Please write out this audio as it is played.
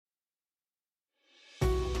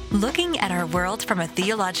Looking at our world from a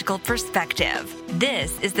theological perspective.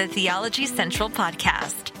 This is the Theology Central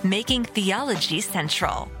Podcast, making theology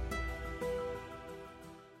central.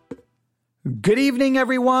 Good evening,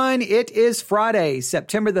 everyone. It is Friday,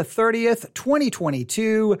 September the 30th,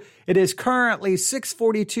 2022. It is currently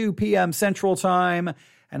 6:42 p.m. Central Time,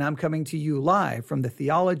 and I'm coming to you live from the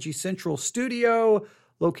Theology Central studio,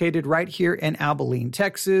 located right here in Abilene,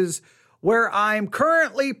 Texas, where I'm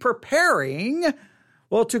currently preparing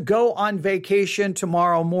to go on vacation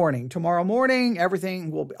tomorrow morning. Tomorrow morning,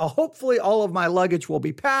 everything will be, hopefully all of my luggage will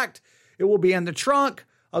be packed. It will be in the trunk.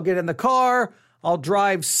 I'll get in the car. I'll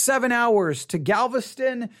drive 7 hours to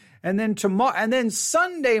Galveston. And then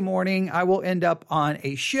Sunday morning, I will end up on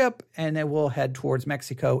a ship and then we'll head towards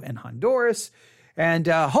Mexico and Honduras. And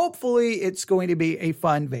hopefully it's going to be a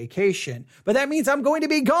fun vacation. But that means I'm going to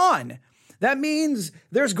be gone. That means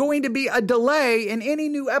there's going to be a delay in any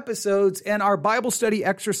new episodes in our Bible study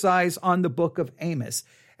exercise on the book of Amos.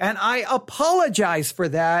 And I apologize for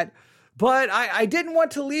that, but I didn't want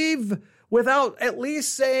to leave without at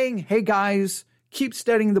least saying, hey guys, keep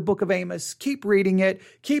studying the book of Amos, keep reading it,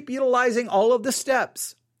 keep utilizing all of the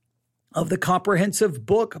steps of the comprehensive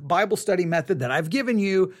book Bible study method that I've given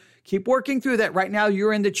you. Keep working through that. Right now,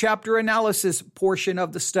 you're in the chapter analysis portion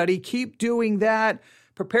of the study. Keep doing that.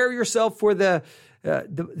 Prepare yourself for the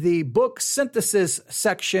book synthesis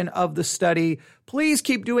section of the study. Please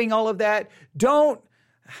keep doing all of that.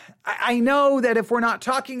 I know that if we're not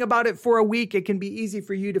talking about it for a week, it can be easy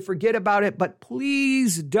for you to forget about it, but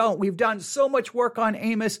please don't. We've done so much work on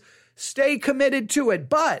Amos. Stay committed to it.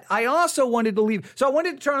 But I also wanted to leave. So I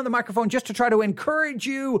wanted to turn on the microphone just to try to encourage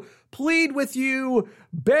you, plead with you,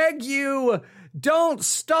 beg you. Don't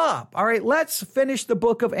stop. All right, let's finish the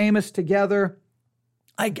book of Amos together.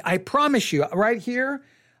 I promise you, right here,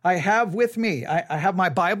 I have with me, I have my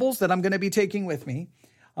Bibles that I'm going to be taking with me.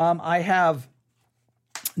 I have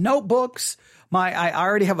notebooks. I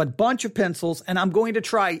already have a bunch of pencils, and I'm going to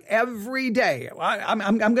try every day.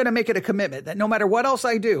 I'm going to make it a commitment that no matter what else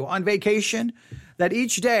I do on vacation, that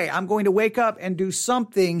each day I'm going to wake up and do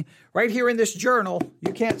something right here in this journal.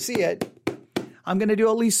 You can't see it. I'm going to do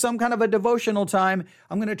at least some kind of a devotional time.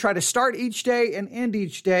 I'm going to try to start each day and end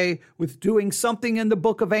each day with doing something in the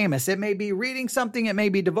book of Amos. It may be reading something, it may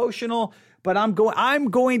be devotional, but I'm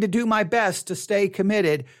going to do my best to stay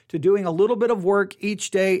committed to doing a little bit of work each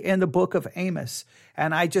day in the book of Amos.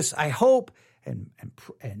 And I hope and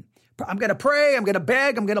I'm going to pray, I'm going to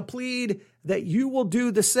beg, I'm going to plead that you will do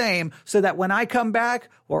the same so that when I come back,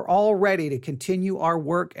 we're all ready to continue our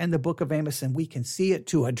work in the book of Amos and we can see it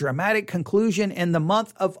to a dramatic conclusion in the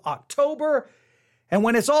month of October. And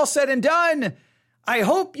when it's all said and done, I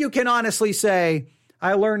hope you can honestly say,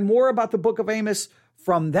 I learned more about the book of Amos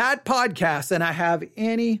from that podcast than I have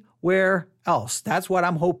anywhere else. That's what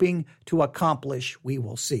I'm hoping to accomplish. We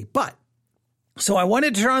will see. So I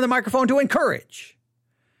wanted to turn on the microphone to encourage.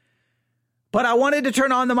 But I wanted to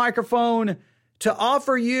turn on the microphone to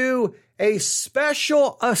offer you a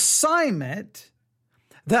special assignment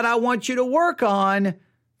that I want you to work on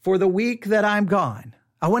for the week that I'm gone.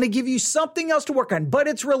 I want to give you something else to work on, but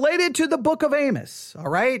it's related to the book of Amos, all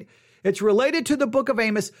right? It's related to the book of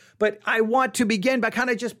Amos, but I want to begin by kind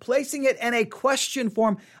of just placing it in a question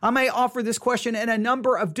form. I may offer this question in a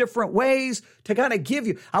number of different ways to kind of give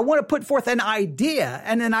you. I want to put forth an idea,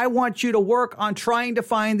 and then I want you to work on trying to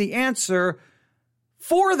find the answer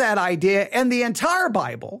for that idea in the entire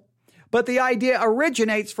Bible. But the idea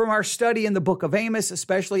originates from our study in the book of Amos,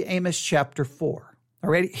 especially Amos chapter 4. All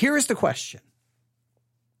right, here's the question.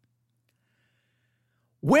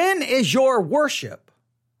 When is your worship?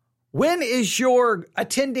 When is your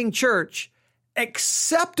attending church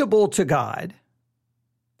acceptable to God?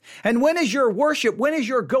 And when is your worship, when is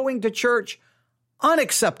your going to church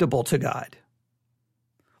unacceptable to God?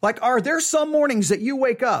 Like, are there some mornings that you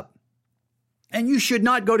wake up and you should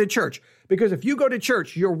not go to church? Because if you go to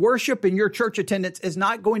church, your worship and your church attendance is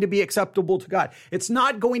not going to be acceptable to God. It's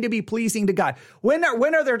not going to be pleasing to God. When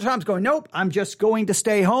are there times going, nope, I'm just going to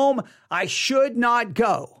stay home. I should not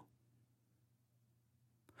go.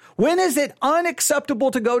 When is it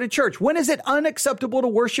unacceptable to go to church? When is it unacceptable to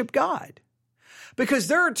worship God? Because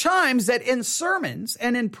there are times that in sermons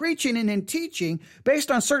and in preaching and in teaching,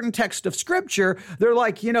 based on certain texts of scripture, they're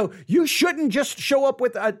like, you shouldn't just show up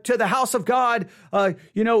to the house of God,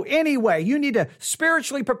 anyway. You need to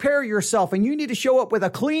spiritually prepare yourself, and you need to show up with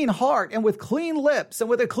a clean heart and with clean lips and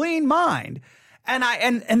with a clean mind.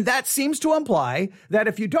 And that seems to imply that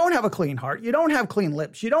if you don't have a clean heart, you don't have clean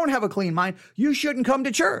lips, you don't have a clean mind, you shouldn't come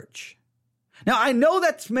to church. Now, I know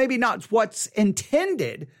that's maybe not what's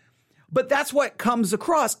intended, But that's what comes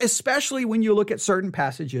across, especially when you look at certain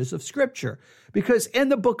passages of Scripture. Because in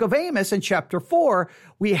the book of Amos in chapter 4,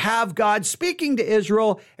 we have God speaking to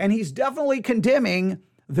Israel, and he's definitely condemning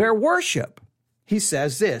their worship. He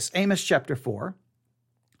says this, Amos chapter 4.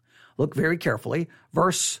 Look very carefully.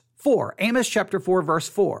 Verse 4, Amos chapter 4, verse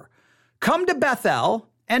 4. Come to Bethel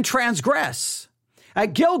and transgress.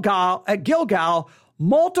 At Gilgal,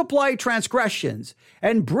 multiply transgressions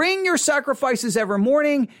and bring your sacrifices every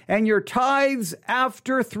morning and your tithes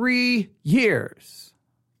after 3 years.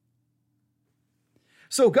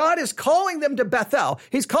 So God is calling them to Bethel.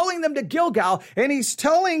 He's calling them to Gilgal, and he's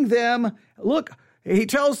telling them, look, he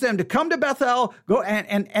tells them to come to Bethel, go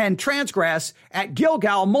and transgress. At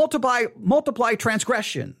Gilgal, multiply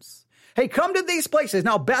transgressions. Hey, come to these places.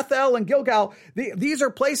 Now, Bethel and Gilgal, these are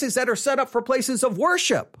places that are set up for places of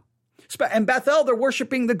worship. And Bethel, they're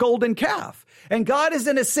worshiping the golden calf. And God is,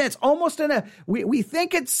 in a sense, almost we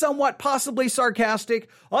think it's somewhat possibly sarcastic.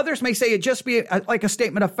 Others may say it just be like a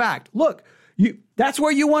statement of fact. Look, that's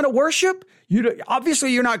where you want to worship?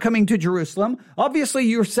 Obviously, you're not coming to Jerusalem. Obviously,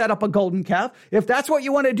 you're set up a golden calf. If that's what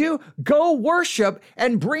you want to do, go worship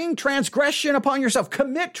and bring transgression upon yourself.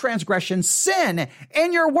 Commit transgression, sin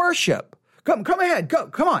in your worship. Come ahead.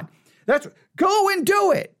 Come on. Go and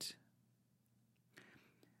do it.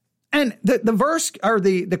 And the verse or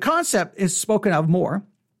the concept is spoken of more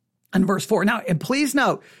in verse 4. Now, and please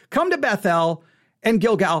note, come to Bethel and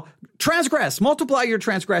Gilgal, transgress, multiply your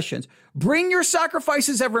transgressions, bring your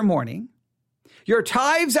sacrifices every morning, your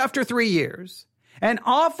tithes after 3 years, and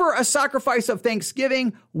offer a sacrifice of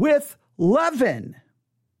thanksgiving with leaven.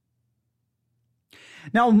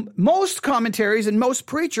 Now, most commentaries and most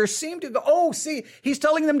preachers seem to go, he's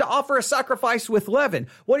telling them to offer a sacrifice with leaven.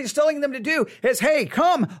 What he's telling them to do is, hey,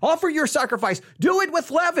 come, offer your sacrifice. Do it with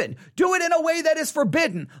leaven. Do it in a way that is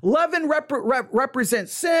forbidden. Leaven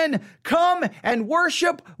represents sin. Come and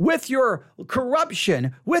worship with your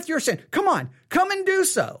corruption, with your sin. Come on, come and do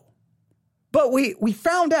so. But we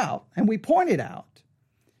found out and we pointed out,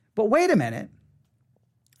 but wait a minute.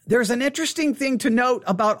 There's an interesting thing to note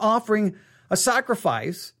about offering a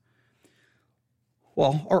sacrifice,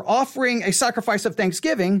 or offering a sacrifice of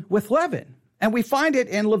thanksgiving with leaven. And we find it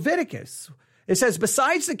in Leviticus. It says,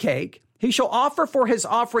 besides the cake, he shall offer for his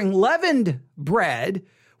offering leavened bread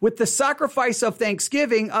with the sacrifice of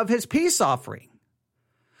thanksgiving of his peace offering.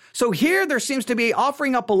 So here there seems to be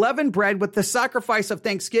offering up leavened bread with the sacrifice of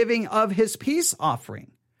thanksgiving of his peace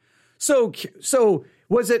offering. So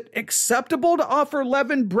was it acceptable to offer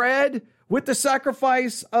leavened bread with the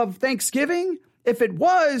sacrifice of thanksgiving? If it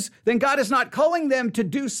was, then God is not calling them to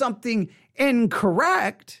do something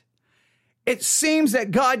incorrect. It seems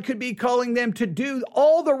that God could be calling them to do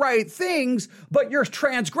all the right things, but you're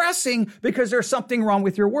transgressing because there's something wrong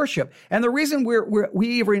with your worship. And the reason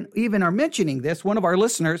we even are mentioning this, one of our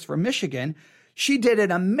listeners from Michigan, she did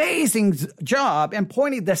an amazing job and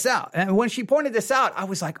pointed this out. And when she pointed this out, I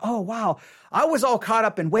was like, oh, wow. I was all caught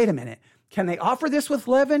up in, wait a minute. Can they offer this with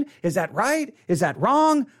leaven? Is that right? Is that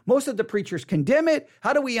wrong? Most of the preachers condemn it.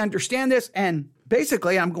 How do we understand this? And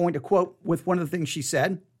basically, I'm going to quote with one of the things she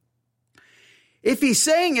said. If he's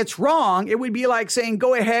saying it's wrong, it would be like saying,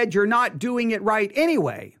 go ahead, you're not doing it right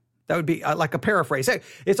anyway. That would be like a paraphrase.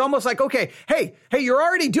 It's almost like, okay, hey, you're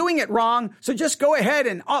already doing it wrong, so just go ahead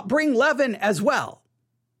and bring leaven as well.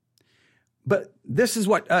 But this is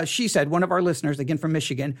what she said, one of our listeners, again from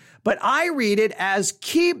Michigan. But I read it as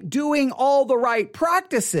keep doing all the right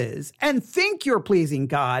practices and think you're pleasing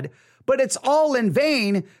God, but it's all in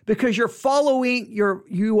vain because you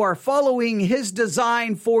are following his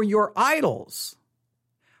design for your idols.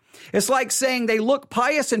 It's like saying they look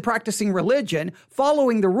pious in practicing religion,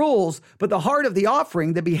 following the rules, but the heart of the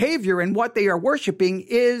offering, the behavior and what they are worshiping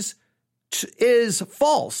is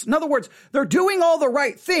false. In other words, they're doing all the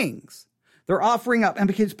right things. They're offering up. And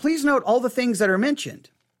because please note all the things that are mentioned.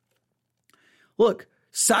 Look,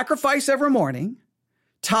 sacrifice every morning,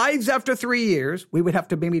 tithes after 3 years. We would have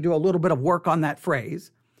to maybe do a little bit of work on that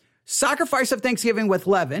phrase. Sacrifice of thanksgiving with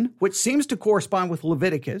leaven, which seems to correspond with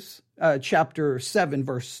Leviticus, chapter 7,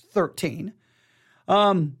 verse 13.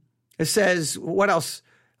 It says, what else?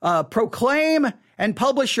 Proclaim and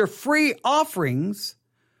publish your free offerings,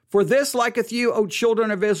 for this liketh you, O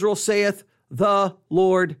children of Israel, saith the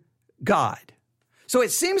Lord God. So it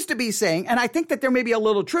seems to be saying, and I think that there may be a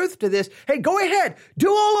little truth to this, hey, go ahead, do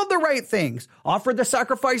all of the right things. Offer the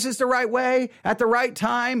sacrifices the right way, at the right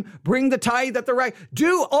time, bring the tithe at the right,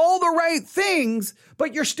 do all the right things,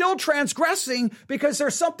 but you're still transgressing because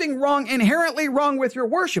there's something wrong, inherently wrong with your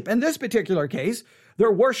worship. In this particular case,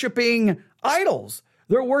 they're worshiping idols.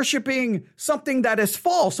 They're worshiping something that is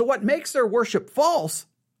false. So what makes their worship false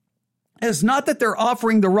is not that they're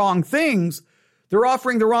offering the wrong things. They're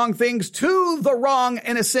offering the wrong things to the wrong,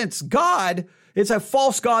 in a sense, God. It's a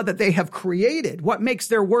false God that they have created. What makes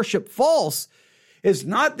their worship false is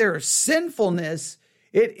not their sinfulness.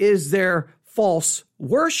 It is their false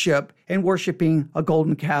worship and worshiping a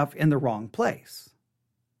golden calf in the wrong place.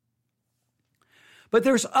 But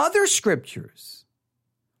there's other scriptures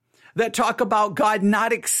that talk about God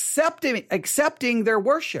not accepting their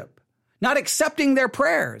worship, not accepting their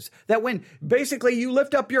prayers. That when basically you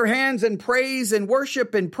lift up your hands and praise and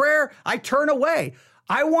worship and prayer, I turn away.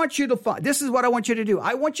 I want you to find, this is what I want you to do.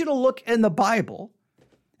 I want you to look in the Bible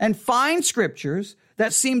and find scriptures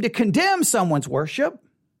that seem to condemn someone's worship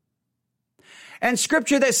and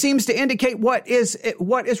scripture that seems to indicate what is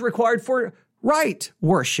required for right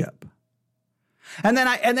worship. And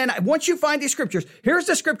then once you find these scriptures, here's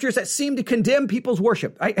the scriptures that seem to condemn people's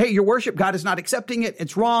worship. Hey, your worship, God is not accepting it.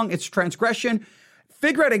 It's wrong. It's transgression.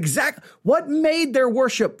 Figure out exactly what made their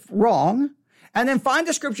worship wrong. And then find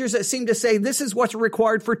the scriptures that seem to say this is what's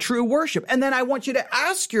required for true worship. And then I want you to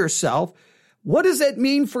ask yourself, what does it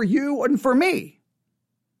mean for you and for me?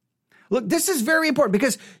 Look, this is very important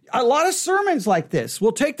because a lot of sermons like this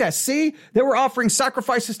will take that. See, they were offering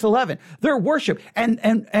sacrifices to leaven, their worship.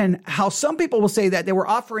 And how some people will say that they were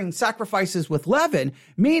offering sacrifices with leaven,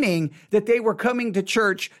 meaning that they were coming to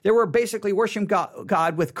church. They were basically worshiping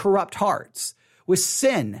God with corrupt hearts, with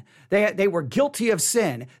sin. They were guilty of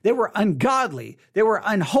sin. They were ungodly. They were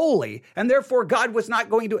unholy. And therefore God was not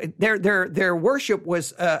going to, their worship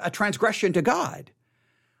was a transgression to God.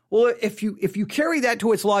 Well, if you carry that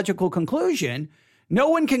to its logical conclusion, no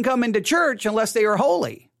one can come into church unless they are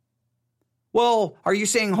holy. Well, are you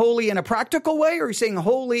saying holy in a practical way, or are you saying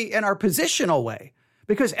holy in our positional way?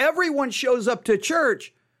 Because everyone shows up to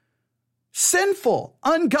church sinful,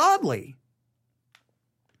 ungodly.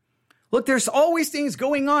 Look, there's always things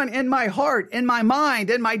going on in my heart, in my mind,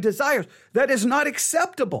 in my desires that is not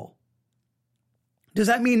acceptable. Does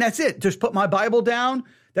that mean that's it? Just put my Bible down?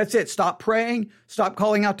 That's it. Stop praying. Stop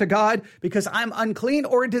calling out to God because I'm unclean.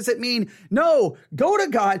 Or does it mean, no, go to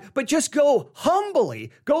God, but just go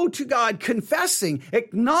humbly. Go to God confessing.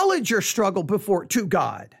 Acknowledge your struggle to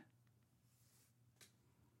God.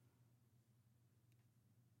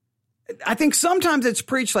 I think sometimes it's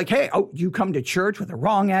preached like, hey, you come to church with a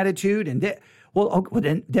wrong attitude. And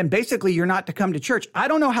then basically you're not to come to church. I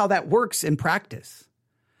don't know how that works in practice.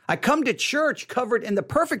 I come to church covered in the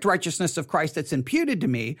perfect righteousness of Christ that's imputed to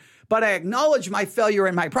me, but I acknowledge my failure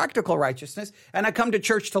in my practical righteousness, and I come to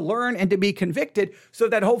church to learn and to be convicted so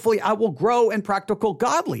that hopefully I will grow in practical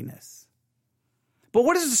godliness. But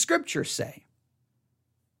what does the scripture say?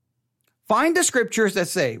 Find the scriptures that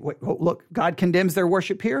say, look, God condemns their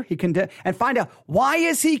worship here. And find out, why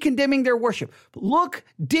is he condemning their worship? Look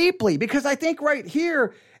deeply, because I think right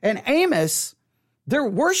here in Amos, their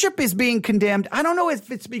worship is being condemned. I don't know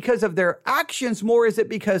if it's because of their actions more. Is it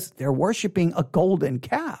because they're worshiping a golden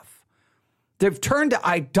calf? They've turned to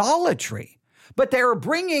idolatry, but they're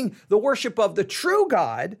bringing the worship of the true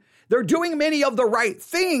God. They're doing many of the right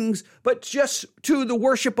things, but just to the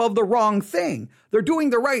worship of the wrong thing. They're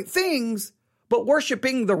doing the right things, but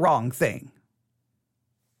worshiping the wrong thing.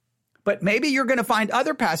 But maybe you're going to find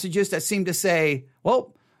other passages that seem to say,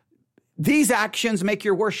 well, these actions make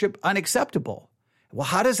your worship unacceptable. Well,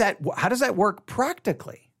 how does that work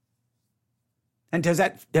practically? And does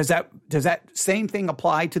that same thing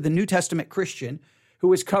apply to the New Testament Christian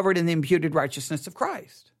who is covered in the imputed righteousness of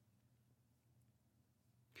Christ?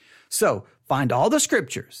 So find all the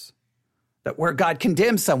scriptures that where God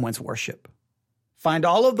condemns someone's worship. Find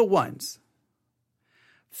all of the ones.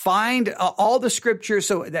 Find all the scriptures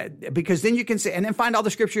because then you can say, and then find all the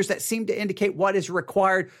scriptures that seem to indicate what is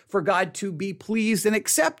required for God to be pleased and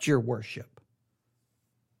accept your worship.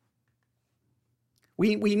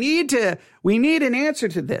 We need an answer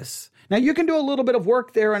to this. Now you can do a little bit of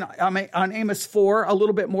work there on Amos 4, a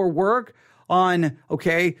little bit more work on,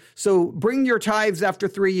 okay, so bring your tithes after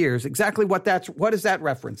 3 years. Exactly what is that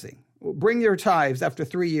referencing? Bring your tithes after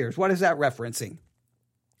 3 years. What is that referencing?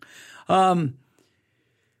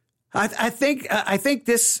 I think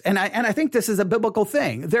this, and I think this is a biblical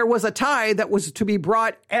thing. There was a tithe that was to be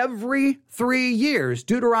brought every 3 years.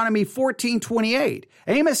 Deuteronomy 14:28.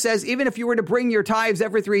 Amos says, even if you were to bring your tithes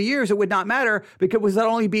every 3 years, it would not matter because it would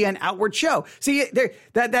only be an outward show. See,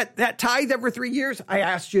 that tithe every 3 years, I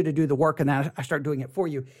asked you to do the work and then I start doing it for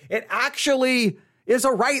you. It actually is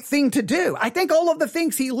a right thing to do. I think all of the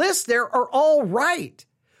things he lists there are all right.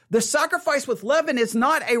 The sacrifice with leaven is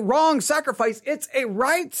not a wrong sacrifice. It's a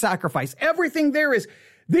right sacrifice. Everything there is,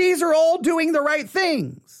 these are all doing the right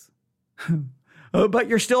things. but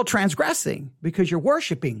you're still transgressing because you're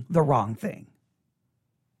worshiping the wrong thing.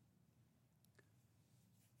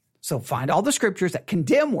 So find all the scriptures that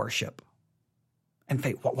condemn worship and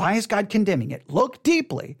think, well, why is God condemning it? Look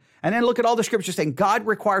deeply, and then look at all the scriptures saying God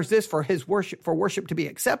requires this for his worship, for worship to be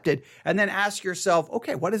accepted. And then ask yourself,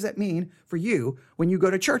 okay, what does that mean for you when you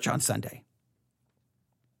go to church on Sunday?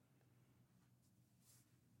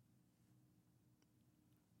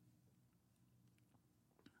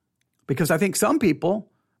 Because I think some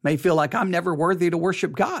people may feel like I'm never worthy to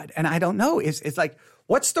worship God. And I don't know. It's like,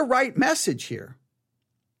 what's the right message here?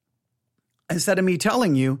 Instead of me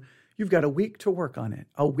telling you, you've got a week to work on it.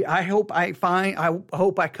 Oh, I hope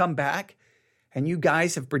I come back and you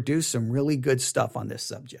guys have produced some really good stuff on this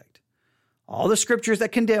subject. All the scriptures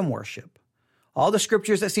that condemn worship, all the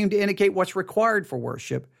scriptures that seem to indicate what's required for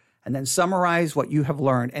worship, and then summarize what you have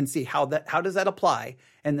learned and see how does that apply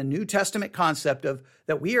in the New Testament concept of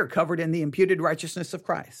that we are covered in the imputed righteousness of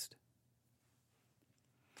Christ.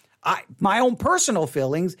 My own personal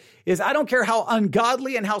feelings is I don't care how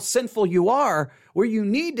ungodly and how sinful you are, where you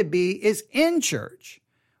need to be is in church.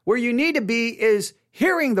 Where you need to be is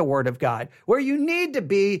hearing the word of God. Where you need to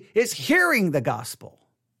be is hearing the gospel.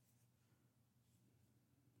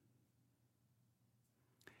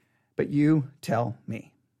 But you tell me.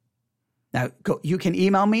 Now, you can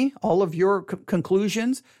email me all of your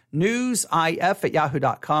conclusions,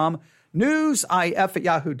 newsif@yahoo.com.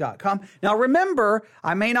 newsif@yahoo.com. Now, remember,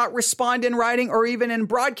 I may not respond in writing or even in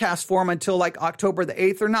broadcast form until like October the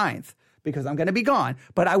 8th or 9th because I'm going to be gone,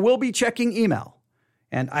 but I will be checking email.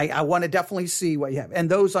 And I want to definitely see what you have. And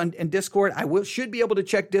those in Discord, should be able to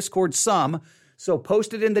check Discord some. So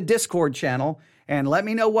post it in the Discord channel and let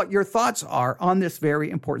me know what your thoughts are on this very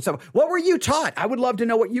important subject. What were you taught? I would love to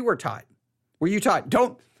know what you were taught. Were you taught,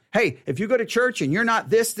 hey, if you go to church and you're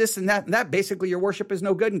not this, and that, basically your worship is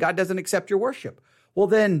no good and God doesn't accept your worship. Well,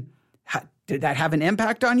 then did that have an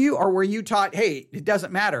impact on you? Or were you taught, hey, it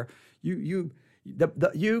doesn't matter. You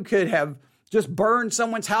could have just burned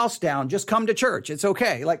someone's house down. Just come to church. It's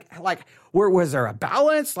okay. Was there a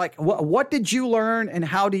balance? Like, what did you learn and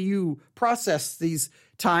how do you process these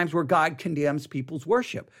times where God condemns people's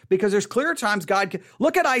worship? Because there's clear times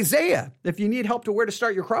look at Isaiah. If you need help to where to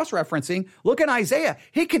start your cross-referencing, look at Isaiah.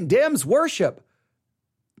 He condemns worship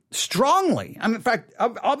strongly. I mean, in fact,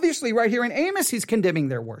 obviously right here in Amos, he's condemning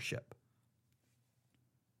their worship.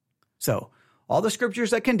 So all the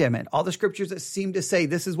scriptures that condemn it, all the scriptures that seem to say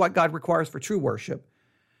this is what God requires for true worship,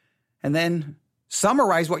 and then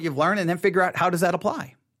summarize what you've learned and then figure out how does that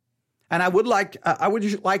apply. And I would like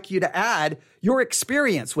you to add your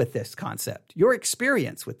experience with this concept, your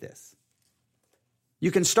experience with this.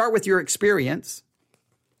 You can start with your experience,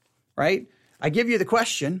 right? I give you the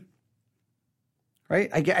question, right?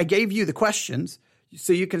 I gave you the questions.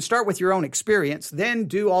 So you can start with your own experience, then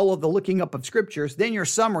do all of the looking up of scriptures, then your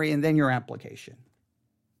summary, and then your application.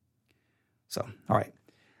 So, all right.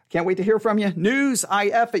 Can't wait to hear from you.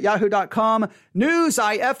 newsif@yahoo.com.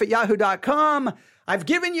 newsif@yahoo.com. I've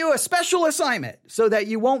given you a special assignment so that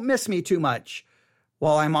you won't miss me too much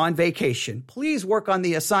while I'm on vacation. Please work on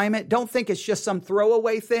the assignment. Don't think it's just some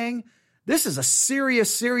throwaway thing. This is a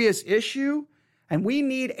serious, serious issue, and we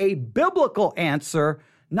need a biblical answer,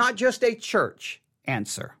 not just a church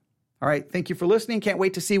answer. All right. Thank you for listening. Can't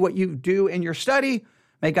wait to see what you do in your study.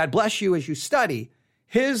 May God bless you as you study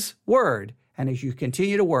his word and as you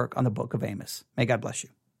continue to work on the book of Amos. May God bless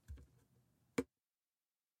you.